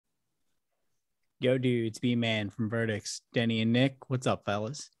Yo, dude, it's B-Man from Verdicts. Denny and Nick, what's up,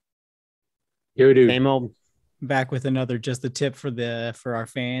 fellas? Yo, dude. Same old. Back with another just a tip for our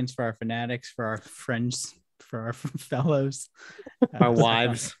fans, for our fanatics, for our friends, for our fellows, Our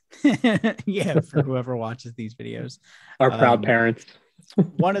wives. yeah, for whoever watches these videos. Our proud parents.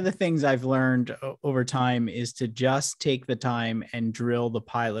 One of the things I've learned over time is to just take the time and drill the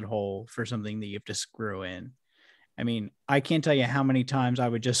pilot hole for something that you have to screw in. I mean, I can't tell you how many times I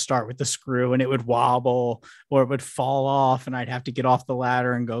would just start with the screw and it would wobble or it would fall off and I'd have to get off the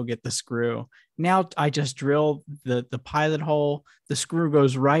ladder and go get the screw. Now I just drill the pilot hole. The screw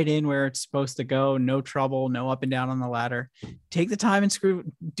goes right in where it's supposed to go. No trouble, no up and down on the ladder. Take the time and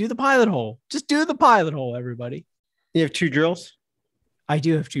do the pilot hole. Just do the pilot hole, everybody. You have 2 drills? I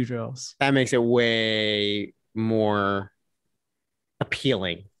do have 2 drills. That makes it way more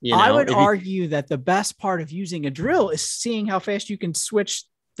appealing. You know? I would argue that the best part of using a drill is seeing how fast you can switch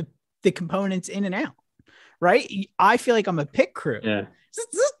the components in and out, right? I feel like I'm a pit crew. Yeah.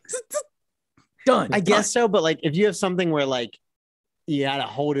 Done. I guess so, but like if you have something where like you gotta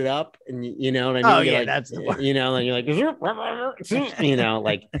hold it up and you know what I mean? Oh, yeah, like, that's the word. You know, and you're like, you know,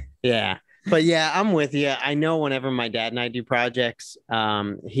 like, yeah. But yeah, I'm with you. I know whenever my dad and I do projects,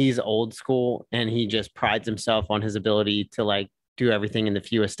 he's old school and he just prides himself on his ability to like do everything in the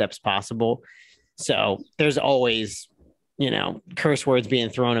fewest steps possible. So there's always, you know, curse words being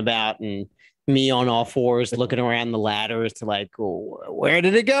thrown about and me on all fours looking around the ladders to like, oh, where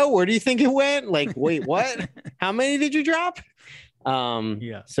did it go? Where do you think it went? Like, wait, what? How many did you drop?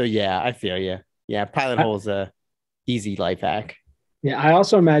 Yeah. So yeah, I feel you. Yeah, pilot hole's a easy life hack. Yeah, I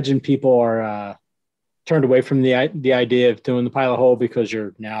also imagine people are turned away from the idea of doing the pilot hole because if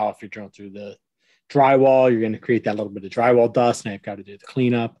you're drilling through the drywall, you're going to create that little bit of drywall dust, and you've got to do the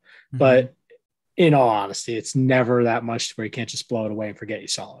cleanup. Mm-hmm. But in all honesty, it's never that much to where you can't just blow it away and forget you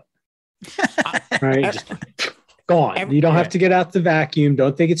saw it. Right? Just gone. You don't have to get out the vacuum.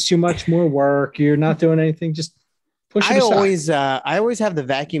 Don't think it's too much more work. You're not doing anything. Just push it aside. I always have the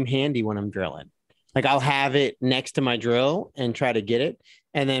vacuum handy when I'm drilling. Like I'll have it next to my drill and try to get it.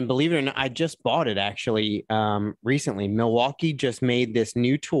 And then believe it or not, I just bought it actually recently. Milwaukee just made this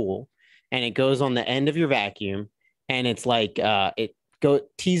new tool and it goes on the end of your vacuum and it's like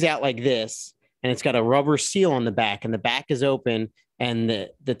tees out like this and it's got a rubber seal on the back and the back is open and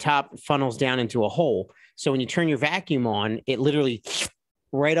the top funnels down into a hole. So when you turn your vacuum on, it literally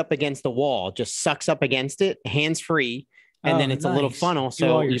right up against the wall, just sucks up against it, hands free. And then it's a little funnel.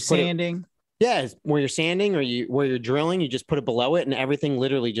 So you're sanding. Yeah, where you're sanding or where you're drilling, you just put it below it and everything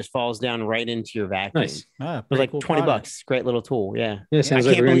literally just falls down right into your vacuum. Nice. It was like cool $20. Great little tool. Yeah. Yeah, sounds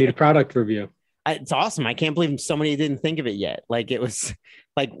like we're going to need a product review. It's awesome. I can't believe somebody didn't think of it yet. Like it was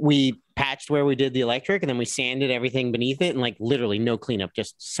like we patched where we did the electric and then we sanded everything beneath it and like literally no cleanup,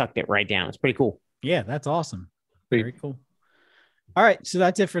 just sucked it right down. It's pretty cool. Yeah, that's awesome. Very cool. All right. So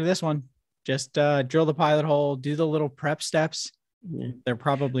that's it for this one. Just drill the pilot hole, do the little prep steps. Yeah. They're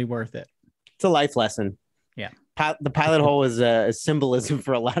probably worth it. It's a life lesson. Yeah. The pilot hole is a symbolism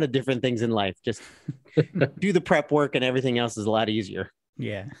for a lot of different things in life. Just do the prep work and everything else is a lot easier.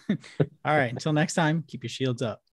 Yeah. All right. Until next time, keep your shields up.